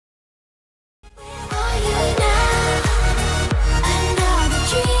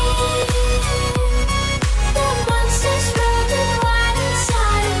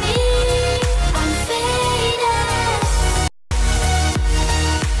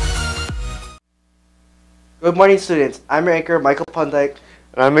Good morning, students. I'm your anchor, Michael Pundyke.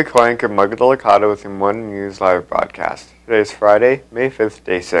 And I'm Maika anchor Maika Delicata with your morning news live broadcast. Today is Friday, May 5th,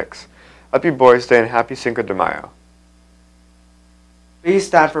 day 6. Happy Boys Day and happy Cinco de Mayo. Please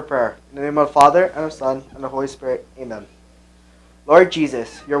stand for prayer. In the name of the Father, and of the Son, and the Holy Spirit. Amen. Lord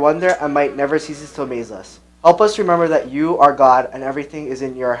Jesus, your wonder and might never ceases to amaze us. Help us remember that you are God and everything is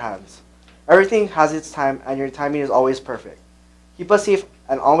in your hands. Everything has its time, and your timing is always perfect. Keep us safe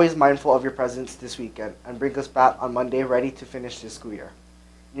and always mindful of your presence this weekend, and bring us back on Monday ready to finish this school year.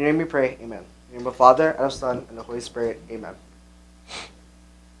 In your name we pray, amen. In the name of the Father, and of the Son, and the Holy Spirit, amen.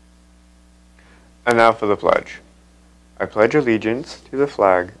 And now for the pledge. I pledge allegiance to the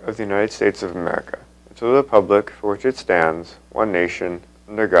flag of the United States of America, and to the republic for which it stands, one nation,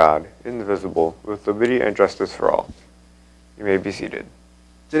 under God, indivisible, with liberty and justice for all. You may be seated.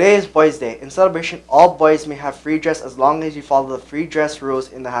 Today is Boys Day. In celebration, all boys may have free dress as long as you follow the free dress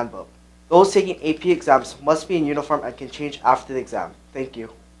rules in the handbook. Those taking AP exams must be in uniform and can change after the exam. Thank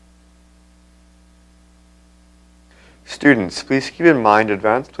you. Students, please keep in mind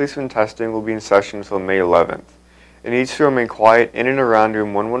advanced placement testing will be in session until May 11th. It needs to remain quiet in and around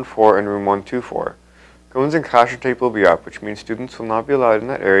room 114 and room 124. Cones and caution tape will be up, which means students will not be allowed in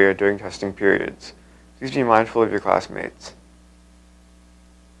that area during testing periods. Please be mindful of your classmates.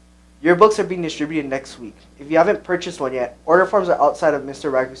 Yearbooks are being distributed next week. If you haven't purchased one yet, order forms are outside of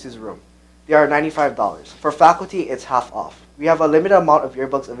Mr. Ragus's room. They are $95. For faculty, it's half off. We have a limited amount of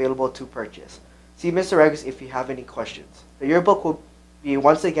yearbooks available to purchase. See Mr. Ragus if you have any questions. The yearbook will be,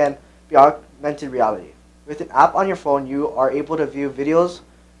 once again, be augmented reality. With an app on your phone, you are able to view videos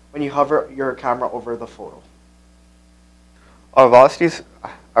when you hover your camera over the photo. Our varsity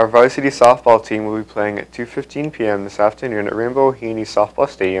softball team will be playing at 2:15 p.m. this afternoon at Rainbow Heaney Softball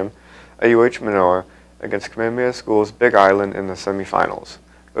Stadium at UH Manila against Kamehameha School's Big Island in the semifinals.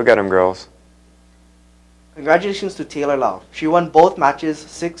 Go get 'em, girls. Congratulations to Taylor Lau. She won both matches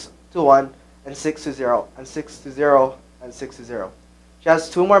 6-1 and 6-0 and 6-0 and 6-0. She has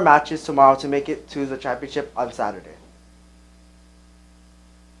 2 more matches tomorrow to make it to the championship on Saturday.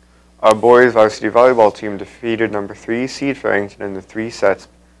 Our boys varsity volleyball team defeated number 3 seed Farrington in the 3 sets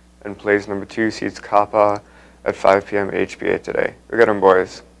and plays number 2 seeds Kappa at 5 p.m. at HBA today. Go get 'em,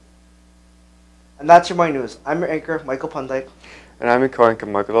 boys. And that's your morning news. I'm your anchor, Michael Pundyke. And I'm your co-anchor,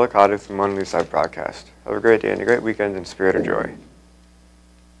 Maika Delicata, from Morning News Live Broadcast. Have a great day and a great weekend in spirit of joy.